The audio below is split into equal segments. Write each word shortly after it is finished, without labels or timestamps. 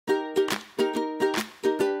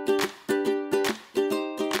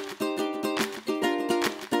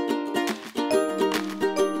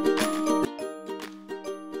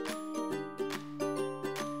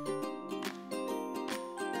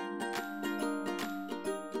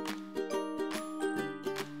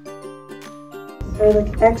or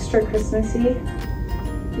like extra Christmassy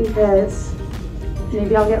because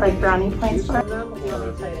maybe I'll get like brownie points for it.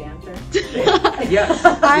 Yes.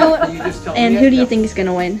 You just tell And me who it? do you think is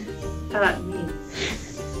gonna win? Me.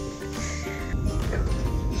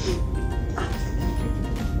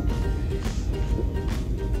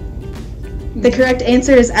 The correct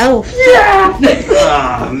answer is Elf. Yeah!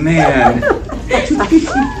 Oh man.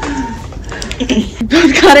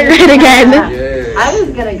 Both got it right again. Yay. I was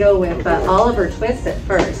gonna go with Oliver Twist at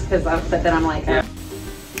first, but then I'm like, Yeah.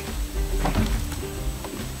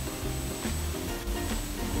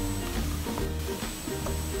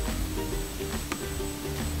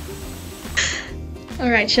 All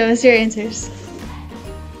right, show us your answers.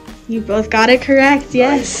 You both got it correct.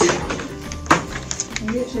 Yes.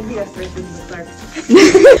 maybe it should be us versus the Clarks.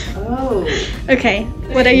 Oh. Okay.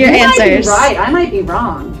 What are your You might be answers? right. I might be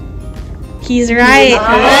wrong. He's right.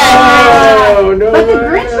 Oh, no But the way.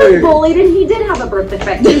 Grinch was bullied and he did have a birth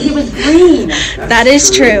defect because he was green. That is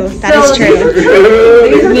true. That is So- true.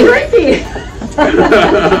 These are tricky.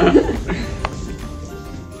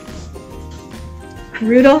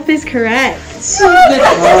 Rudolph is correct.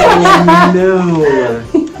 Oh no.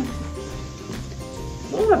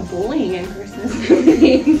 A lot of bullying in Christmas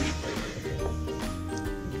movies.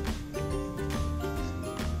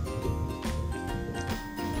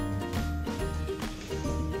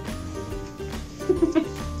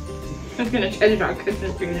 I'm gonna try to draw a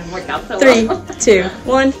Christmas tree and it work out so 3, well. 2,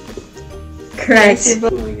 1. Correct.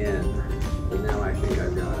 Going in. But now I think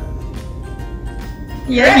I've got it.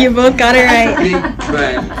 Yeah, you both got it I right.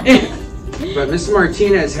 think, but Mr.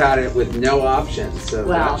 Martinez had it with no options, so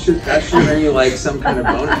Wow. that should bring you like some kind of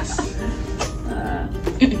bonus.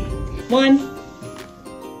 1.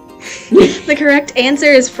 The correct answer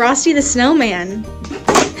is Frosty the Snowman.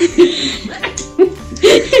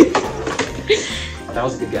 That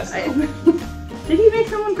was a good guess. Did he make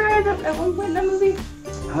someone cry at one point in that movie?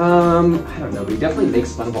 I don't know, but he definitely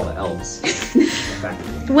makes fun of all the elves.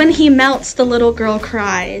 When he melts, the little girl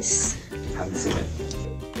cries. Haven't seen it.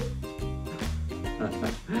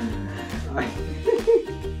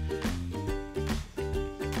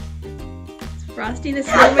 Frosty the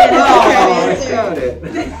Snowman is Oh, the I correct got it.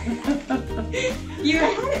 answer. You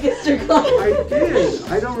had it, Mr. Claus. I did.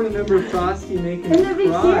 I don't remember Frosty making In the me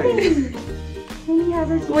cry. beginning. When he has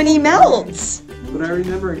his When he melts. But I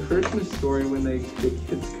remember a Christmas Story when the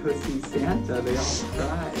kids go see Santa, they all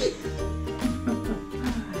cry.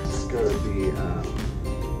 Let's go to the,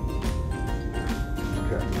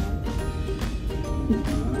 okay.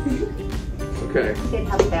 Okay. They'd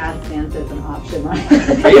have bad Santa as an option, right?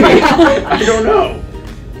 Maybe. I don't know.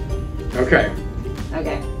 Okay.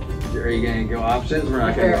 Okay. Are you going to go options? We're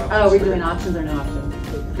not going to go options. Oh, we're doing options or no options?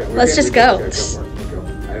 Okay, Let's just go. Okay, go for it. Go.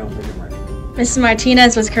 I don't think I'm right. Mrs.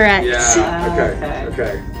 Martinez was correct. Yeah.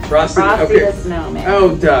 Okay. Frosty. Frosty Okay. the Snowman.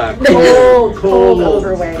 Oh, duh. Cold,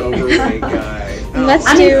 overweight. Overweight guy. Oh, Let's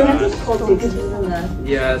I mean, do- Santa's cold too because he's in the...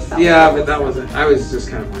 Yes. Yeah, but that wasn't. I was just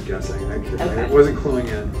kind of more guessing. I Okay. wasn't cluing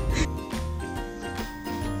in.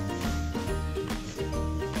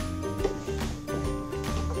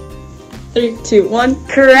 Three, two, one.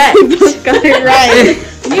 Correct. Got it right.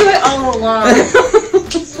 Knew it all along.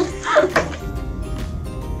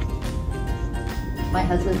 My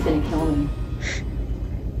husband's gonna kill me.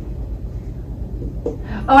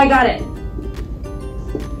 Oh, I got it.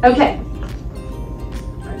 Okay.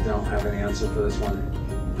 I don't have an answer for this one.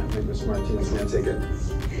 I think Miss Martinez is going to take it. I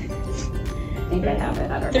think I have it.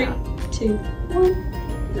 I don't know. 3, 2, 1.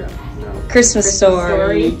 Yeah. No. Christmas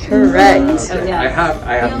Story. Story. Correct. Oh, yeah. I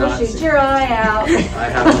have You'll not shoot seen. your eye out. I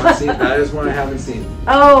have not seen. That is one I haven't seen.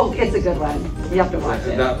 Oh, it's a good one. You have to watch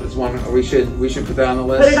it. That is one we should put that on the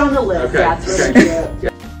list. Put it on the list. Okay. That's really Okay.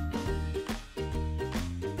 cute.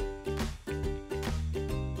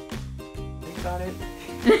 Got it.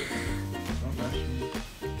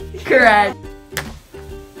 Correct.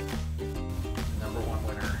 Number one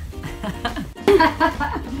winner.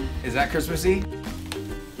 Is that Christmassy?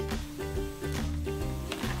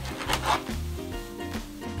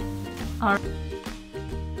 All right.